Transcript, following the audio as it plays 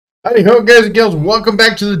Howdy ho, guys and gals. Welcome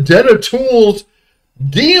back to the Den of Tools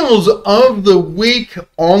Deals of the Week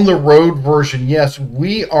on the road version. Yes,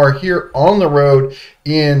 we are here on the road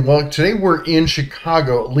today we're in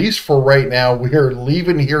Chicago, at least for right now. We are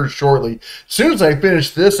leaving here shortly. As soon as I finish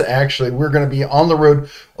this, actually, we're going to be on the road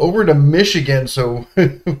over to Michigan. So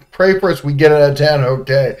pray for us we get out of town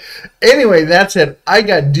okay. Anyway, that's it. I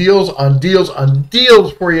got deals on deals on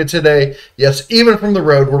deals for you today. Yes, even from the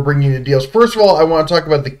road, we're bringing you deals. First of all, I want to talk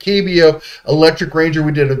about the KBO Electric Ranger.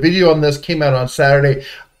 We did a video on this, came out on Saturday.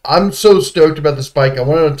 I'm so stoked about this bike. I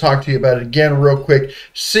wanted to talk to you about it again real quick.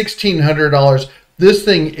 $1,600. This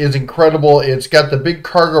thing is incredible. It's got the big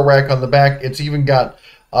cargo rack on the back. It's even got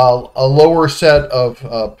a lower set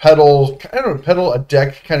of pedals, a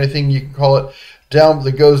deck kind of thing you can call it,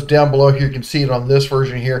 that goes down below here. You can see it on this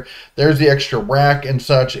version here. There's the extra rack and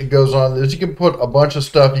such. It goes on this. You can put a bunch of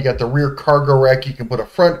stuff. You got the rear cargo rack. You can put a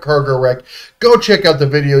front cargo rack. Go check out the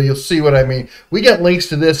video. You'll see what I mean. We got links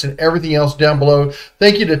to this and everything else down below.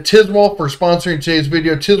 Thank you to Tiswall for sponsoring today's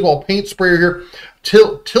video. Tiswall paint sprayer here.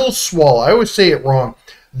 Tilswall. I always say it wrong.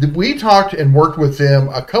 We talked and worked with them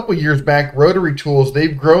a couple years back, Rotary Tools.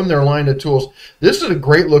 They've grown their line of tools. This is a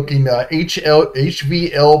great looking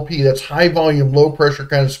HVLP. That's high volume, low pressure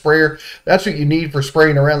kind of sprayer. That's what you need for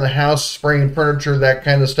spraying around the house, spraying furniture, that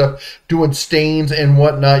kind of stuff, doing stains and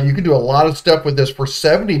whatnot. You can do a lot of stuff with this for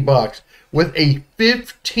 70 bucks with a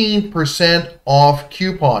 15% off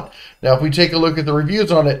coupon. Now, if we take a look at the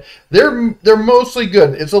reviews on it, they're mostly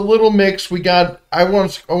good. It's a little mix. We got, I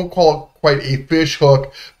won't call it quite a fish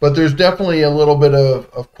hook, but there's definitely a little bit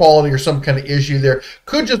of quality or some kind of issue there.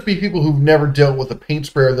 Could just be people who've never dealt with a paint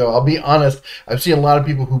sprayer, though. I'll be honest, I've seen a lot of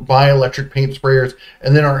people who buy electric paint sprayers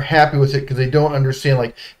and then aren't happy with it because they don't understand,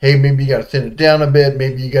 like, hey, maybe you got to thin it down a bit,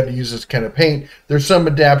 maybe you got to use this kind of paint. There's some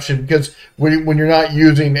adaptation because when you're not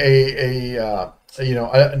using an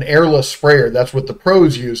airless sprayer, that's what the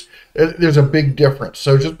pros use. There's a big difference.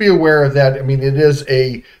 So just be aware of that. I mean, it is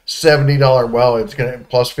a $70, well, it's going to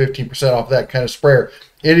plus 15% off that kind of sprayer.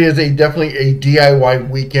 It is definitely a DIY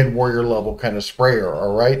weekend warrior level kind of sprayer.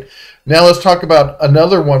 All right. Now let's talk about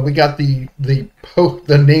another one. We got the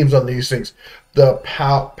names on these things. The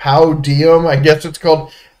Palladium, I guess it's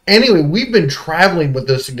called. Anyway, we've been traveling with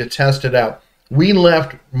this thing to test it out. We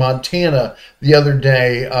left Montana the other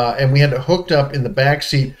day, and we had it hooked up in the back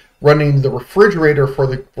seat, running the refrigerator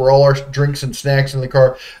for all our drinks and snacks in the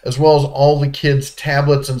car, as well as all the kids'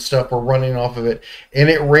 tablets and stuff were running off of it. And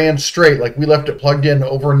it ran straight. Like, we left it plugged in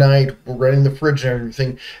overnight. We're running the fridge and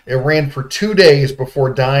everything. It ran for 2 days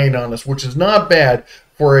before dying on us, which is not bad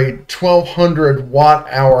for a 1200 watt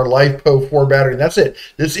hour LiFePO 4 battery. That's it.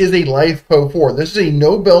 This is a LiFePO 4. This is a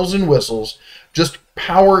no bells and whistles, just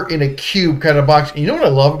power in a cube kind of box. And you know what I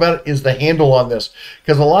love about it is the handle on this,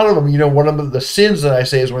 because a lot of them, one of the sins that I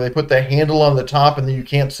say is where they put the handle on the top and then you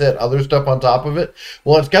can't set other stuff on top of it.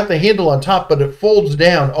 Well, it's got the handle on top, but it folds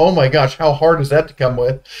down. Oh my gosh, how hard is that to come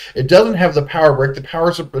with? It doesn't have the power brick. The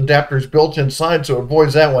power adapter is built inside, so it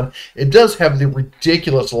avoids that one. It does have the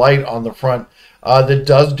ridiculous light on the front. That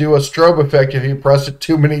does do a strobe effect if you press it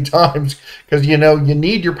too many times, because you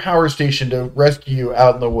need your power station to rescue you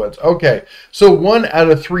out in the woods. Okay, so 1 out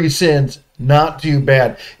of 3 sins, not too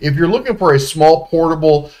bad. If you're looking for a small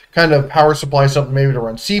portable kind of power supply, something maybe to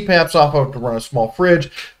run CPAPs off of, to run a small fridge,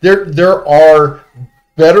 there are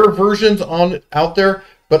better versions out there.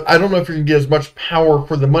 But I don't know if you're going to get as much power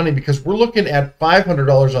for the money, because we're looking at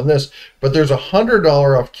 $500 on this, but there's a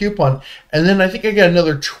 $100 off coupon. And then I think I got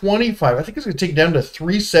another $25. I think it's going to take it down to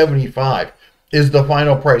 $375 is the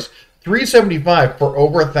final price. $375 for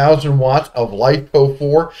over 1,000 watts of LiFePO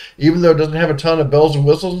 4, even though it doesn't have a ton of bells and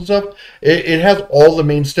whistles and stuff. It has all the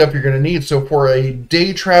main stuff you're going to need. So for a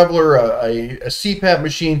day traveler, a CPAP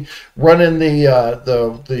machine, running the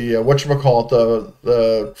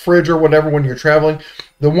fridge or whatever when you're traveling.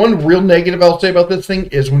 The one real negative I'll say about this thing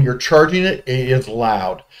is when you're charging it, it is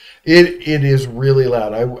loud. It is really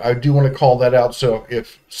loud. I do want to call that out. So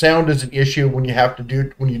if sound is an issue when you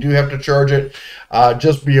do have to charge it,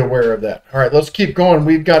 just be aware of that. All right, let's keep going.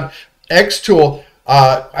 We've got X-Tool.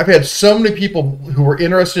 I've had so many people who were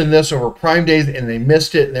interested in this over Prime Days and they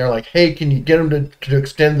missed it, and they're like, hey, can you get them to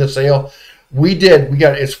extend the sale? We did.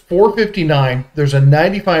 It's $459. There's a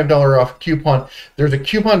 $95 off coupon. There's a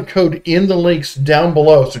coupon code in the links down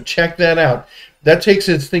below, so check that out. That takes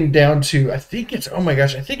this thing down to, I think it's like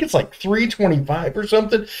 $325 or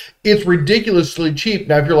something. It's ridiculously cheap.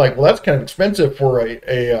 Now, if you're like, well, that's kind of expensive for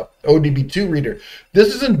a ODB2 reader.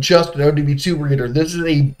 This isn't just an ODB2 reader. This is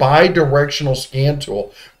a bi-directional scan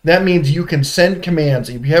tool. That means you can send commands.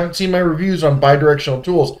 If you haven't seen my reviews on bi-directional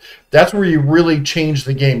tools, that's where you really change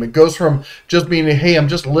the game. It goes from just being, hey, I'm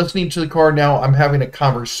just listening to the car, now I'm having a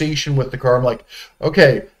conversation with the car. I'm like,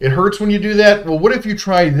 okay, it hurts when you do that. Well, what if you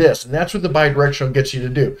try this? And that's what the bi-directional gets you to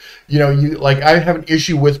do. You know, like I have an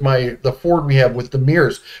issue with the Ford we have with the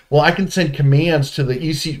mirrors. Well, I can send commands to the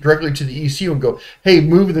ECU, directly to the ECU, and go, hey,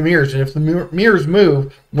 move the mirrors. And if the mirrors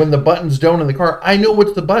move when the buttons don't in the car, I know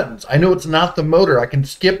it's the buttons. I know it's not the motor. I can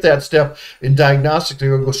skip that step in diagnostics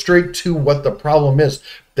and go straight to what the problem is.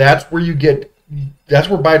 That's where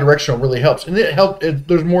bi-directional really helps. And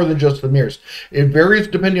there's more than just the mirrors. It varies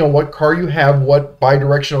depending on what car you have, what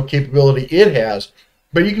bi-directional capability it has.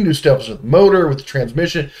 But you can do stuff with the motor, with the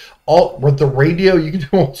transmission, with the radio. You can do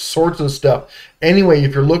all sorts of stuff. Anyway,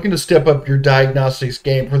 if you're looking to step up your diagnostics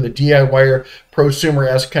game for the DIYer,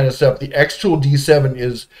 prosumer-esque kind of stuff, the X-Tool D7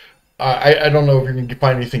 is, I don't know if you're going to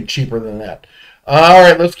find anything cheaper than that. All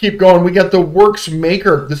right, let's keep going. We got the Works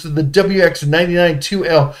Maker. This is the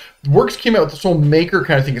WX992L. Works came out with this whole maker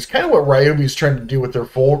kind of thing. It's kind of what Ryobi is trying to do with their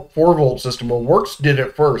 4-volt system. Well, Works did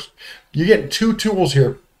it first. You're getting two tools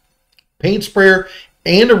here, paint sprayer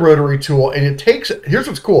and a rotary tool, and it takes, here's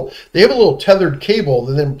what's cool, they have a little tethered cable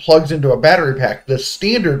that then plugs into a battery pack. The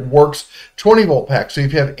standard Works 20-volt pack. So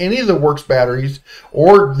if you have any of the Works batteries,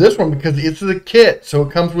 or this one, because it's the kit, so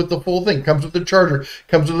it comes with the full thing, comes with the charger,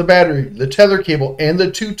 comes with the battery, the tether cable, and the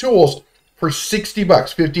two tools for $60,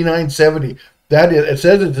 $59.70. That is, it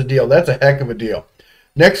says it's a deal. That's a heck of a deal.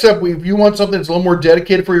 Next up, if you want something that's a little more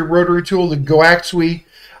dedicated for your rotary tool, the Goaxwe.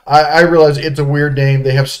 I realize it's a weird name.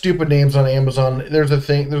 They have stupid names on Amazon. There's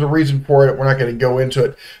a reason for it. We're not going to go into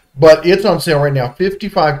it. But it's on sale right now,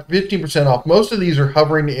 15% off. Most of these are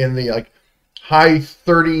hovering in the like high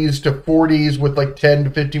 30s to 40s with like 10 to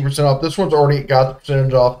 15% off. This one's already got the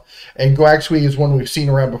percentage off. And Goaxwe is one we've seen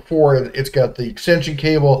around before. It's got the extension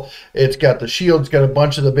cable. It's got the shield. It's got a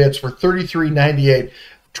bunch of the bits for $33.98.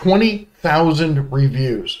 20,000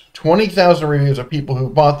 reviews. 20,000 reviews of people who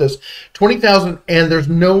bought this. 20,000, and there's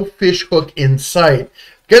no fish hook in sight.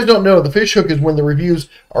 If you guys don't know, the fish hook is when the reviews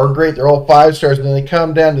are great. They're all 5 stars, and then they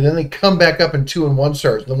come down, and then they come back up in 2 and 1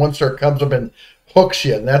 stars. And the 1 star comes up and hooks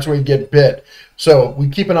you, and that's where you get bit. So we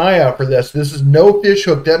keep an eye out for this. This is no fish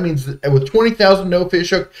hook. That means that with 20,000 no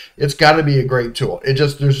fish hook, it's got to be a great tool.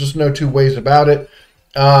 There's just no two ways about it.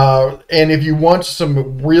 And if you want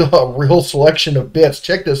some real selection of bits,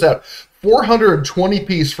 check this out. 420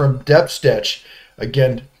 piece from Depth Stitch.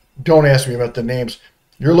 Again, don't ask me about the names.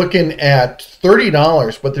 You're looking at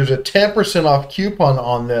 $30, but there's a 10% off coupon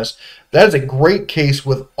on this. That is a great case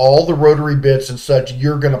with all the rotary bits and such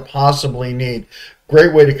you're going to possibly need.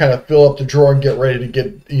 Great way to kind of fill up the drawer and get ready to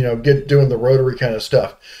get doing the rotary kind of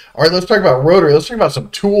stuff. All right, let's talk about rotary. Let's talk about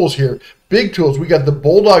some tools here. Big tools. We got the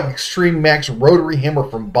Bulldog Extreme Max rotary hammer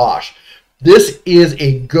from Bosch. This is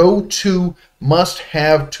a go-to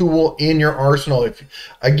must-have tool in your arsenal.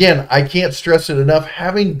 Again, I can't stress it enough,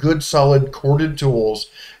 having good solid corded tools.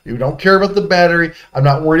 You don't care about the battery. I'm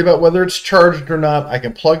not worried about whether it's charged or not. I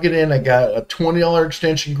can plug it in. I got a $20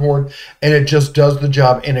 extension cord, and it just does the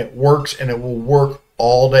job, and it works, and it will work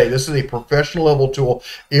all day. This is a professional level tool.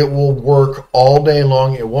 It will work all day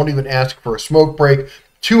long. It won't even ask for a smoke break.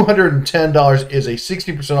 $210 is a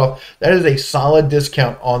 60% off. That is a solid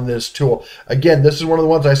discount on this tool. Again, this is one of the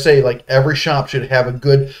ones I say, like, every shop should have a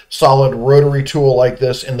good solid rotary tool like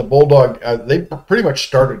this, and the Bulldog, they pretty much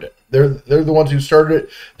started it. They're the ones who started it.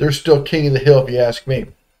 They're still king of the hill, if you ask me.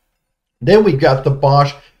 Then we've got the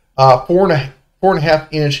Bosch 4.5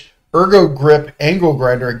 inch Ergo Grip angle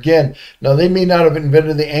grinder. Again, now they may not have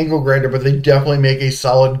invented the angle grinder, but they definitely make a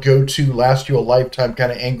solid go-to, last you a lifetime kind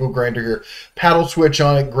of angle grinder here. Paddle switch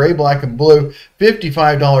on it, gray, black, and blue.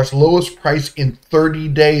 $55, lowest price in 30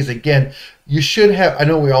 days. Again, you should have, I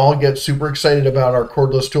know we all get super excited about our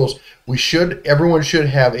cordless tools. Everyone should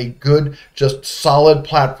have a good, just solid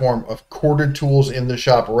platform of corded tools in the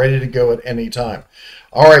shop, ready to go at any time.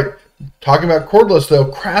 All right. Talking about cordless though,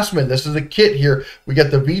 Craftsman, this is a kit here. We got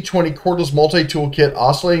the V20 cordless multi-tool kit,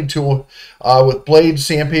 oscillating tool with blade,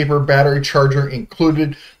 sandpaper, battery, charger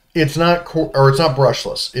included. It's not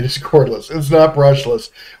brushless. It is cordless. It's not brushless,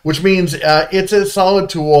 which means it's a solid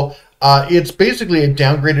tool. It's basically a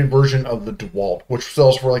downgraded version of the DeWalt, which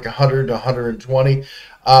sells for like $100 to $120.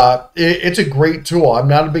 It's a great tool. I'm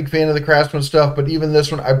not a big fan of the Craftsman stuff, but even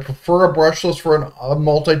this one, I prefer a brushless for a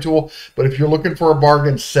multi-tool. But if you're looking for a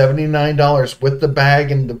bargain, $79 with the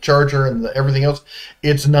bag and the charger and everything else,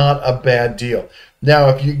 it's not a bad deal. Now,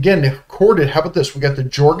 if you, again, corded, how about this? We got the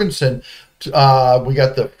Jorgensen We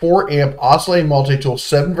got the 4 amp oscillating multi-tool,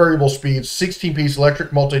 7 variable speeds, 16-piece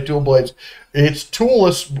electric multi-tool blades. It's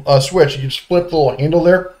toolless switch. You just flip the little handle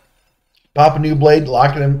there, pop a new blade,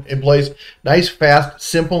 lock it in place. Nice, fast,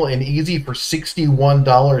 simple, and easy for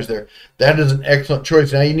 $61 there. That is an excellent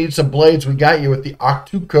choice. Now you need some blades. We got you with the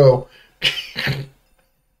Octuco.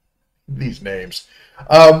 These names.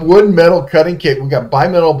 Wood and metal cutting kit. We got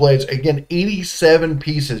bimetal blades. Again, 87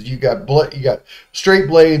 pieces. You got straight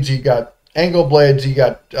blades. You got angle blades. You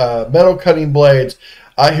got metal cutting blades.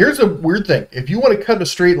 Here's a weird thing. If you want to cut a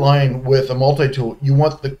straight line with a multi-tool, you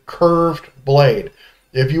want the curved blade.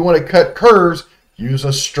 If you want to cut curves, use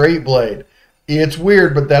a straight blade. It's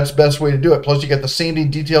weird, but that's the best way to do it. Plus, you got the sanding,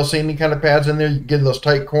 detail sanding kind of pads in there. You can get those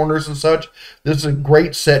tight corners and such. This is a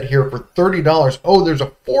great set here for $30. Oh, there's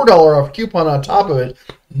a $4 off coupon on top of it.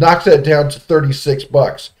 Knocks that down to 36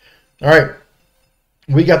 bucks. All right.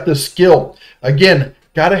 We got the skill. Again,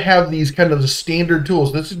 got to have these kind of the standard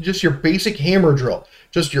tools. This is just your basic hammer drill.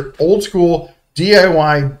 Just your old school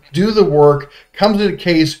DIY, do the work. Comes in a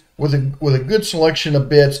case with a good selection of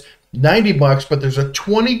bits. 90 bucks, but there's a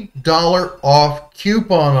 $20 off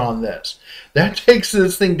coupon on this. That takes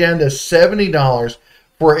this thing down to $70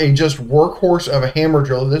 for a just workhorse of a hammer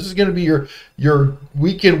drill. This is going to be your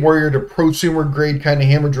weekend warrior to prosumer grade kind of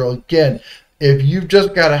hammer drill. Again, if you've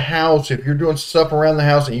just got a house, if you're doing stuff around the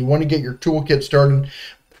house and you want to get your toolkit started,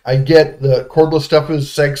 I get the cordless stuff is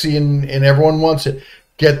sexy and everyone wants it.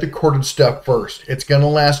 Get the corded stuff first. It's going to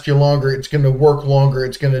last you longer. It's going to work longer.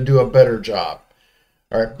 It's going to do a better job.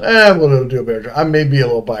 All right, well, it'll do a better job. I may be a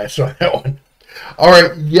little biased on that one. All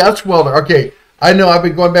right, Yes Welder. Okay, I know I've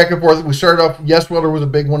been going back and forth. We started off, Yes Welder was a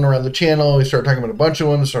big one around the channel. We started talking about a bunch of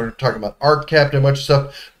ones, started talking about Arc Captain, a bunch of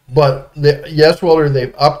stuff. But the Yes Welder,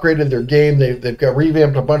 they've upgraded their game. They've got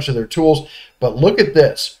revamped a bunch of their tools. But look at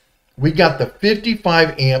this. We got the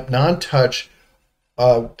 55 amp non-touch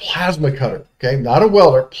plasma cutter. Okay, not a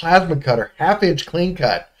welder, plasma cutter, 1/2 inch clean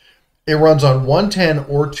cut. It runs on 110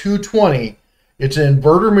 or 220. It's an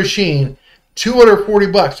inverter machine, 240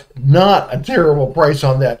 bucks. Not a terrible price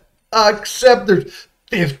on that, except there's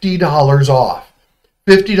 $50 off.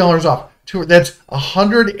 $50 off. That's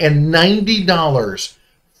 $190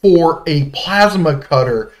 for a plasma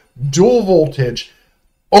cutter, dual voltage.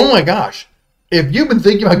 Oh my gosh. If you've been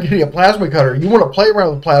thinking about getting a plasma cutter, you want to play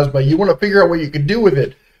around with plasma, you want to figure out what you can do with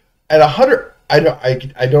it, at 100, I don't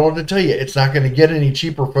know what to tell you. It's not going to get any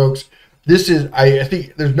cheaper, folks. This is, I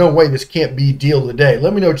think there's no way this can't be deal of the day.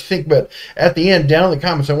 Let me know what you think, but at the end, down in the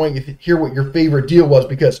comments, I want you to hear what your favorite deal was,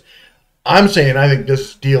 because I'm saying I think this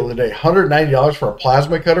is deal of the day. $190 for a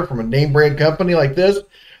plasma cutter from a name brand company like this.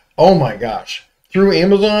 Oh my gosh. Through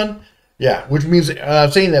Amazon? Yeah, which means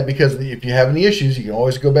I'm saying that because if you have any issues, you can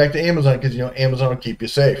always go back to Amazon, because you know Amazon will keep you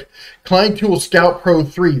safe. Klein Tool Scout Pro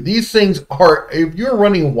 3. These things are, if you're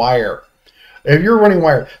running wire,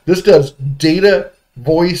 this does data,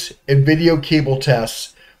 voice, and video cable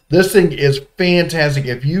tests. This thing is fantastic.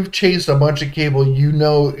 If you've chased a bunch of cable, you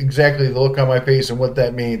know exactly the look on my face and what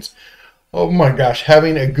that means. Oh my gosh,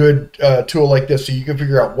 having a good tool like this so you can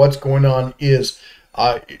figure out what's going on is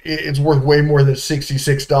it's worth way more than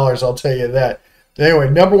 $66, I'll tell you that. Anyway,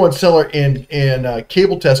 #1 seller in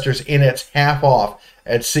cable testers, and it's half off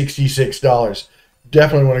at $66.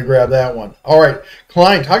 Definitely want to grab that one. All right,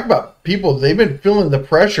 Klein, talk about people. They've been feeling the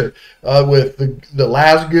pressure with the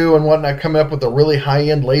Lasgu and whatnot, coming up with the really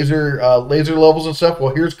high-end laser levels and stuff.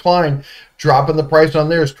 Well, here's Klein dropping the price on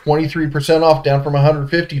theirs, 23% off, down from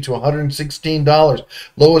 $150 to $116.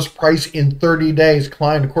 Lowest price in 30 days.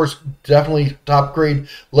 Klein, of course, definitely top grade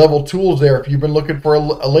level tools there. If you've been looking for a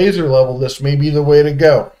laser level, this may be the way to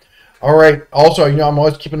go. All right. Also, you know, I'm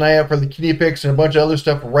always keeping an eye out for the Kinepix and a bunch of other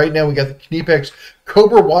stuff. Right now, we got the Kinepix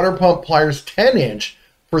Cobra water pump pliers 10-inch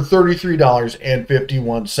for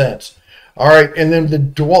 $33.51. All right, and then the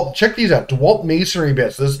DeWalt, check these out, DeWalt masonry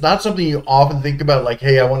bits. This is not something you often think about, like,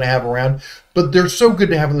 hey, I want to have around, but they're so good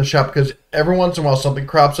to have in the shop, because every once in a while something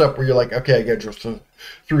crops up where you're like, okay, I got to drill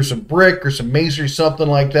through some brick or some masonry, something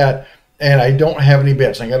like that, and I don't have any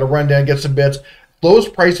bits. I got to run down and get some bits.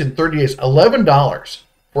 Lowest price in 30 days, $11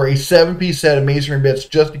 for a 7-piece set of masonry bits,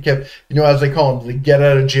 just to keep, you know, as they call them, the get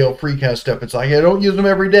out of jail free kind of stuff. It's like, I don't use them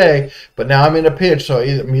every day, but now I'm in a pinch, so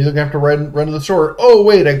I'm either going to have to run to the store. Oh,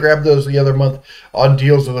 wait, I grabbed those the other month on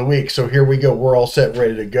deals of the week. So here we go. We're all set,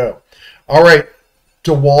 ready to go. All right,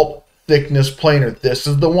 DeWalt thickness planer. This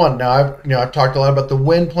is the one. Now, I've talked a lot about the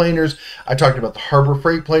Wen planers. I talked about the Harbor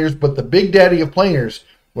Freight planers, but the big daddy of planers,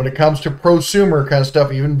 when it comes to prosumer kind of stuff,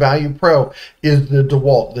 even Value Pro, is the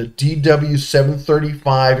DeWalt, the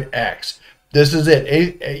DW735X. This is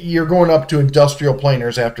it. You're going up to industrial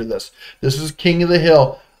planers after this. This is king of the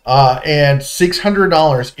hill. And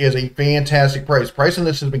 $600 is a fantastic price. Price on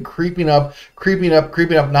this has been creeping up,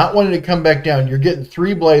 not wanting to come back down. You're getting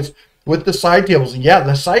 3 blades with the side tables. Yeah,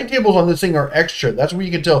 the side tables on this thing are extra. That's what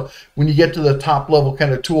you can tell when you get to the top level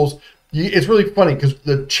kind of tools. It's really funny because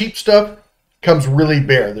the cheap stuff comes really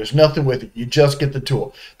bare. There's nothing with it. You just get the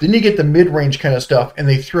tool. Then you get the mid-range kind of stuff, and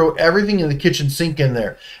they throw everything in the kitchen sink in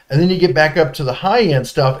there. And then you get back up to the high-end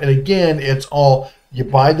stuff, and again, it's all, you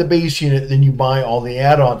buy the base unit, then you buy all the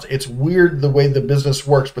add-ons. It's weird the way the business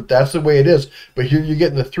works, but that's the way it is. But here you're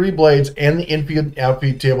getting the 3 blades and the infeed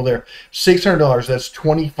outfeed table there. $600. That's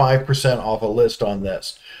 25% off a list on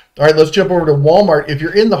this. All right, let's jump over to Walmart. If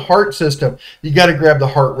you're in the Heart system, you got to grab the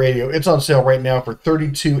Heart radio. It's on sale right now for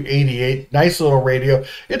 $32.88. Nice little radio.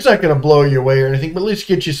 It's not going to blow you away or anything, but at least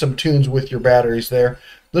get you some tunes with your batteries there.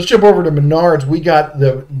 Let's jump over to Menards. We got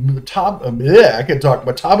the Metabo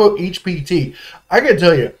HPT. I got to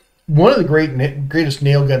tell you, one of the greatest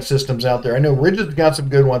nail gun systems out there. I know Ridge's got some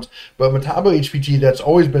good ones, but Metabo HPT, that's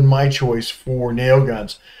always been my choice for nail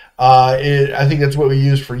guns. I think that's what we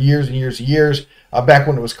used for years and years and years. Back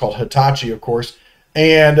when it was called Hitachi, of course.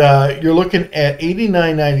 And you're looking at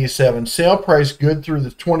 $89.97. Sale price good through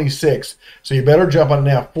the 26th. So you better jump on it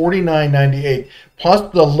now. $49.98. Plus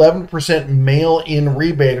the 11% mail-in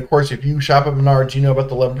rebate. Of course, if you shop at Menards, you know about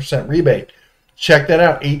the 11% rebate. Check that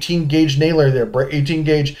out. 18-gauge nailer there.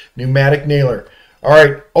 18-gauge pneumatic nailer. All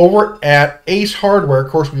right, over at Ace Hardware,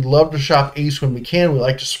 of course, we love to shop Ace when we can. We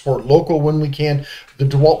like to support local when we can. The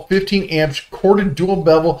DeWalt 15 amps corded dual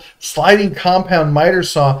bevel sliding compound miter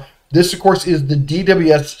saw. This, of course, is the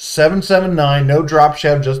DWS 779. No drop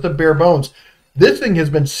shaft, just the bare bones. This thing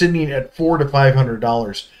has been sitting at $400 to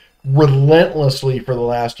 $500 relentlessly for the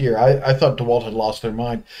last year. I thought DeWalt had lost their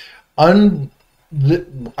mind. I'm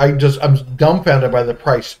dumbfounded by the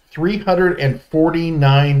price.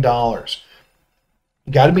 $349.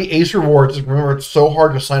 Got to be Ace Rewards. Remember, it's so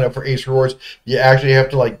hard to sign up for Ace Rewards. You actually have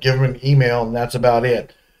to give them an email, and that's about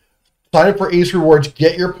it. Sign up for Ace Rewards.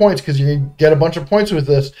 Get your points because you're going to get a bunch of points with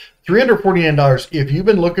this. $349. If you've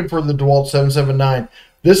been looking for the DeWalt 779,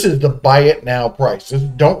 this is the buy it now price.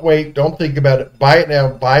 Don't wait. Don't think about it. Buy it now.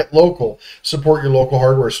 Buy it local. Support your local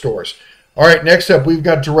hardware stores. All right, next up, we've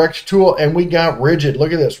got Direct Tool, and we got Rigid.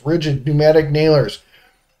 Look at this. Rigid pneumatic nailers.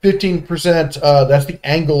 15%, that's the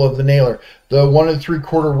angle of the nailer. The 1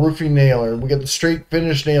 3/4 roofing nailer. We got the straight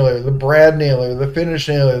finish nailer, the Brad nailer, the finish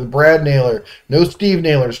nailer, the Brad nailer. No Steve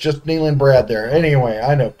nailers, just nailing Brad there. Anyway,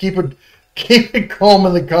 I know. Keep it calm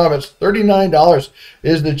in the comments. $39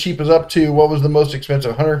 is the cheapest up to, what was the most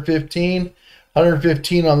expensive? $115?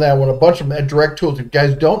 $115 on that one. A bunch of them at Direct Tools. If you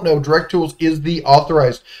guys don't know, Direct Tools is the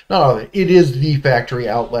authorized, not authorized, it is the factory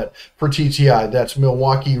outlet for TTI. That's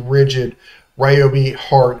Milwaukee, Rigid, Ryobi,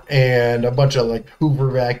 Hart, and a bunch of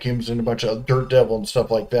Hoover vacuums and a bunch of Dirt Devil and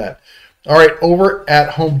stuff like that. All right, over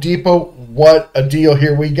at Home Depot, what a deal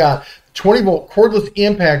here we got. 20-volt cordless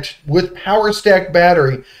impact with power stack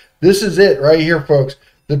battery. This is it right here, folks.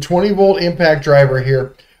 The 20-volt impact driver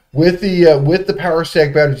here with the power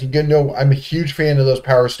stack batteries. You can know I'm a huge fan of those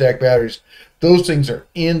power stack batteries. Those things are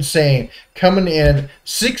insane. Coming in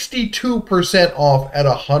 62% off at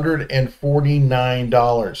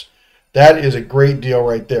 $149. That is a great deal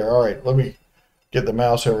right there. All right, let me get the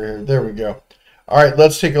mouse over here. There we go. All right,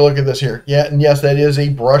 let's take a look at this here. Yeah, and yes, that is a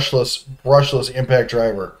brushless impact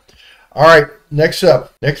driver. All right, next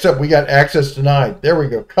up, we got access denied. There we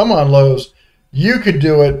go. Come on, Lowe's. You could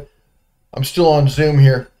do it. I'm still on Zoom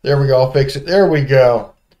here. There we go. I'll fix it. There we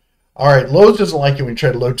go. All right, Lowe's doesn't like it when you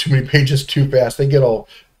try to load too many pages too fast. They get all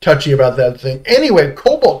touchy about that thing. Anyway,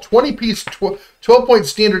 Cobalt 20-piece 12-point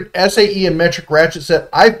standard SAE and metric ratchet set.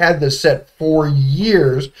 I've had this set for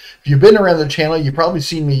years. If you've been around the channel, you've probably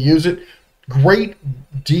seen me use it. Great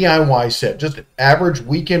DIY set. Just an average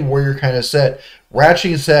weekend warrior kind of set.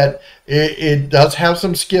 Ratcheting set. It does have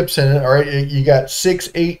some skips in it. All right, you got 6,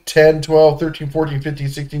 8, 10, 12, 13, 14, 15,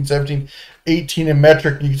 16, 17, 18 in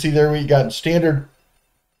metric. You can see there what you got in standard.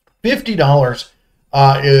 $50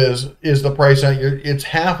 is the price on it. It's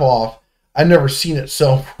half off. I've never seen it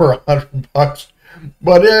sell for $100,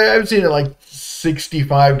 but I've seen it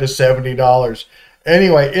 $65 to $70.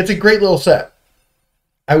 Anyway, it's a great little set.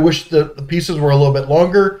 I wish the pieces were a little bit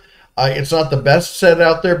longer. It's not the best set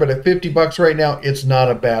out there, but at $50 right now, it's not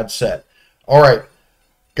a bad set. All right,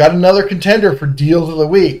 got another contender for deals of the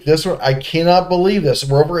week. This one, I cannot believe this.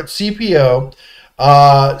 We're over at CPO.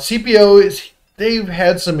 CPO they've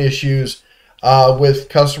had some issues with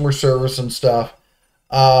customer service and stuff.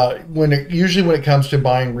 Usually when it comes to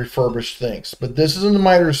buying refurbished things. But this isn't the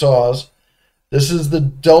miter saws. This is the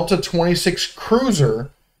Delta 26 Cruiser.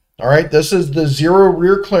 All right, this is the zero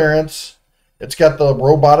rear clearance It's got the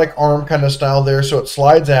robotic arm kind of style there, so it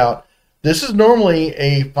slides out. This is normally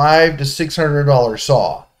a $500 to $600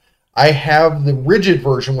 saw. I have the rigid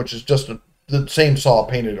version, which is just the same saw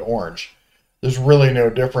painted orange. There's really no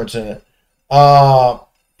difference in it.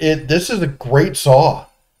 This is a great saw.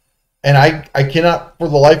 And I cannot for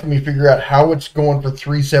the life of me figure out how it's going for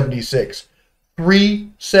 $376.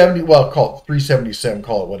 370, well, call it 377,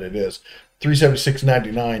 call it what it is.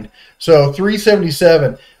 $376.99. So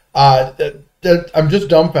 $377. I'm just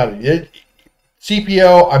dumbfounded.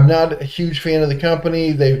 CPO, I'm not a huge fan of the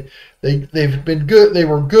company. They've been good. They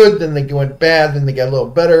were good, then they went bad, then they got a little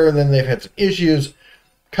better, and then they've had some issues.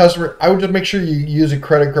 Customer, I would just make sure you use a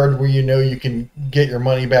credit card where you know you can get your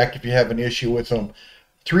money back if you have an issue with them.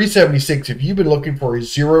 $376 if you've been looking for a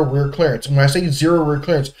zero rear clearance. And when I say zero rear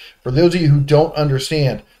clearance, for those of you who don't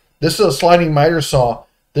understand, this is a sliding miter saw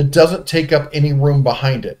that doesn't take up any room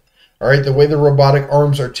behind it. All right, the way the robotic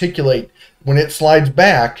arms articulate, when it slides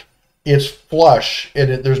back, it's flush,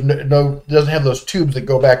 and it doesn't have those tubes that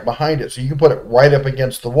go back behind it. So you can put it right up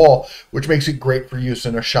against the wall, which makes it great for use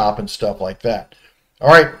in a shop and stuff like that. All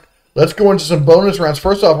right, let's go into some bonus rounds.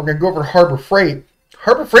 First off, we're going to go over to Harbor Freight.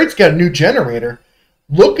 Harbor Freight's got a new generator.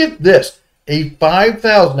 Look at this, a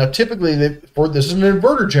 5,000. Now, typically, this is an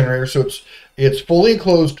inverter generator, so it's fully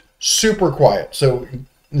enclosed, super quiet. So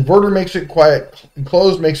inverter makes it quiet,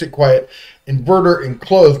 enclosed makes it quiet, inverter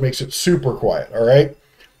enclosed makes it super quiet, all right?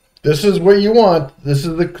 This is what you want. This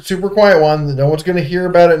is the super quiet one. No one's going to hear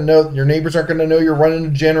about it. No, your neighbors aren't going to know you're running a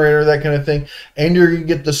generator, that kind of thing. And you're going to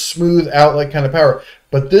get the smooth outlet kind of power.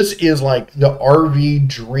 But this is like the RV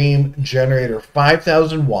dream generator,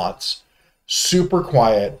 5,000 watts. Super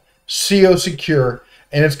quiet, CO secure,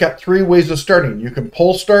 and it's got 3 ways of starting. You can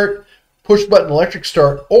pull start, push button electric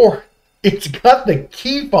start, or it's got the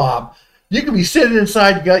key fob. You can be sitting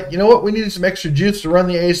inside, you know what, we need some extra juice to run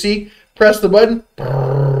the AC, press the button,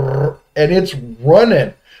 and it's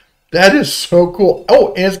running. That is so cool.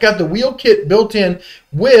 Oh, and it's got the wheel kit built in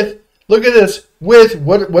with, look at this, with,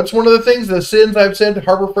 what's one of the things, the sins I've said,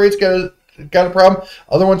 Harbor Freight's got a problem,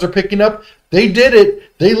 other ones are picking up. They did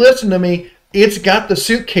it. They listened to me. It's got the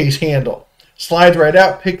suitcase handle. Slides right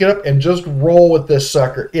out, pick it up, and just roll with this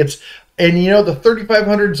sucker. And you know, the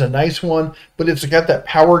 3500 is a nice one, but it's got that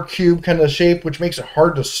power cube kind of shape, which makes it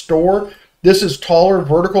hard to store. This is taller,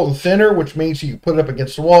 vertical, and thinner, which means you can put it up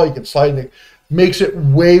against the wall. You can slide it. Makes it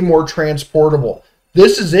way more transportable.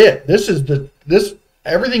 This is it.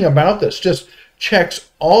 Everything about this just checks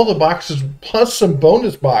all the boxes, plus some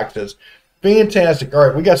bonus boxes. Fantastic. All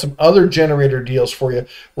right, we got some other generator deals for you.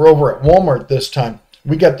 We're over at Walmart this time.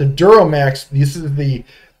 We got the Duramax. This is the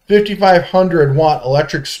 5,500 watt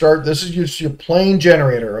electric start. This is just your plain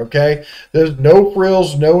generator, okay? There's no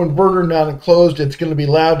frills, no inverter, not enclosed. It's going to be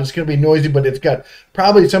loud. It's going to be noisy, but it's got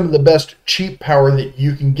probably some of the best cheap power that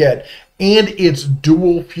you can get. And it's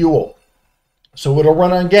dual fuel. So it'll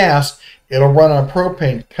run on gas. It'll run on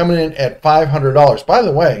propane, coming in at $500. By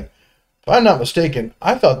the way, if I'm not mistaken,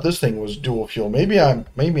 I thought this thing was dual fuel. Maybe I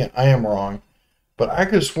am wrong, but I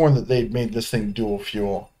could have sworn that they'd made this thing dual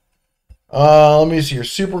fuel. Let me see here.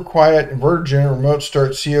 Super quiet, inverter generator, remote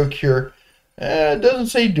start, CO cure. It doesn't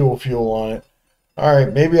say dual fuel on it. All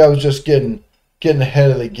right, maybe I was just getting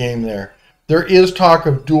ahead of the game there. There is talk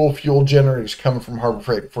of dual fuel generators coming from Harbor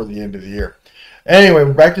Freight before the end of the year. Anyway,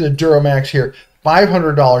 we're back to the Duramax here.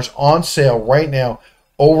 $500 on sale right now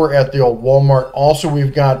over at the old Walmart. Also,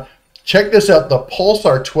 we've got, check this out, the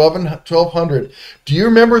Pulsar 1200. Do you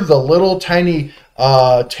remember the little tiny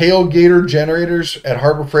tailgater generators at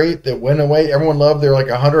Harbor Freight that went away? Everyone loved. They're like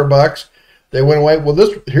 $100. They went away. Well,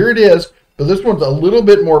 here it is, but this one's a little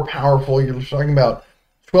bit more powerful. You're talking about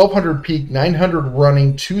 1200 peak, 900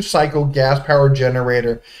 running, 2-cycle gas-powered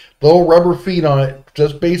generator. Little rubber feet on it.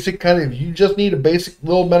 Just basic kind of, you just need a basic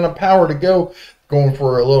little amount of power to go. Going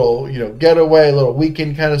for a little, getaway, a little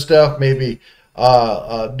weekend kind of stuff. Maybe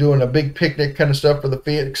doing a big picnic kind of stuff for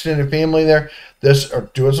the extended family there. Or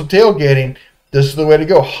doing some tailgating. This is the way to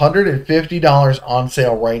go. $150 on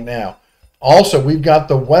sale right now. Also, we've got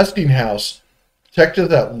the Westinghouse. Check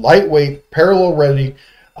this out. Lightweight, parallel ready.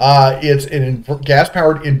 It's an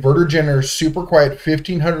gas-powered inverter generator, super quiet,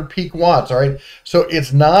 1,500 peak watts. All right, so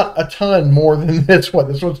it's not a ton more than this one.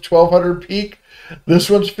 This one's 1,200 peak. This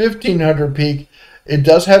one's 1,500 peak. It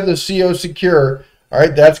does have the CO secure. All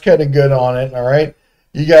right, that's kind of good on it. All right,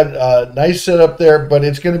 you got a nice setup there, but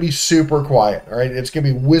it's going to be super quiet. All right, it's going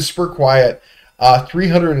to be whisper quiet.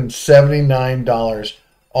 $379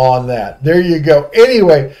 on that. There you go.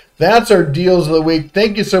 Anyway, that's our deals of the week.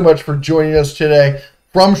 Thank you so much for joining us today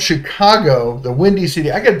from Chicago, the Windy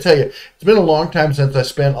City. I got to tell you, it's been a long time since I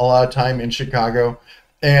spent a lot of time in Chicago.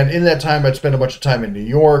 And in that time, I'd spent a bunch of time in New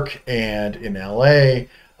York and in LA,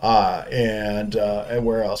 and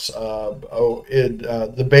where else? In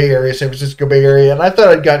the Bay Area, San Francisco Bay Area. And I thought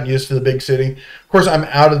I'd gotten used to the big city. Of course, I'm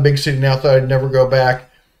out of the big city now. Thought I'd never go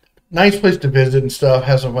back. Nice place to visit and stuff.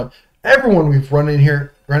 Have some fun. Everyone we've run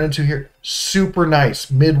into here, super nice,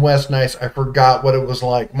 Midwest nice. I forgot what it was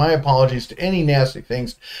like. My apologies to any nasty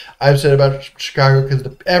things I've said about Chicago,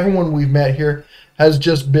 because everyone we've met here has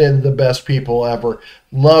just been the best people ever.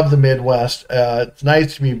 Love the Midwest. It's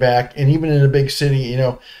nice to be back, and even in a big city, you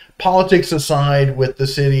know, politics aside, with the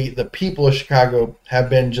city, the people of Chicago have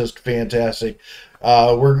been just fantastic.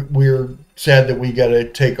 We're sad that we got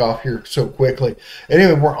to take off here so quickly.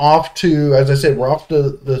 Anyway, we're off to, as I said, we're off to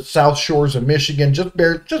the South Shores of Michigan, just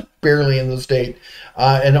barely in the state,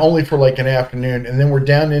 and only for like an afternoon. And then we're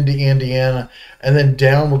down into Indiana, and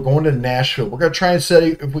then we're going to Nashville. We're going to try and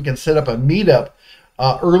if we can set up a meetup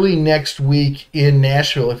early next week in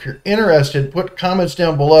Nashville. If you're interested, put comments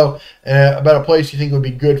down below about a place you think would be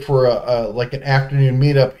good for like an afternoon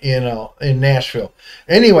meetup in Nashville.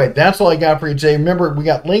 Anyway, that's all I got for you today. Remember, we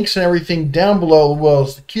got links and everything down below, as well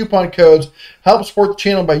as the coupon codes. Help support the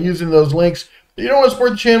channel by using those links. If you don't want to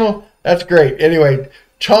support the channel, that's great. Anyway,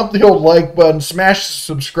 chomp the old like button, smash the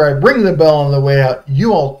subscribe, ring the bell on the way out.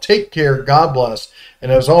 You all take care. God bless.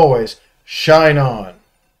 And as always, shine on.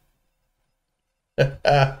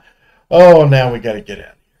 Oh, now we got to get in.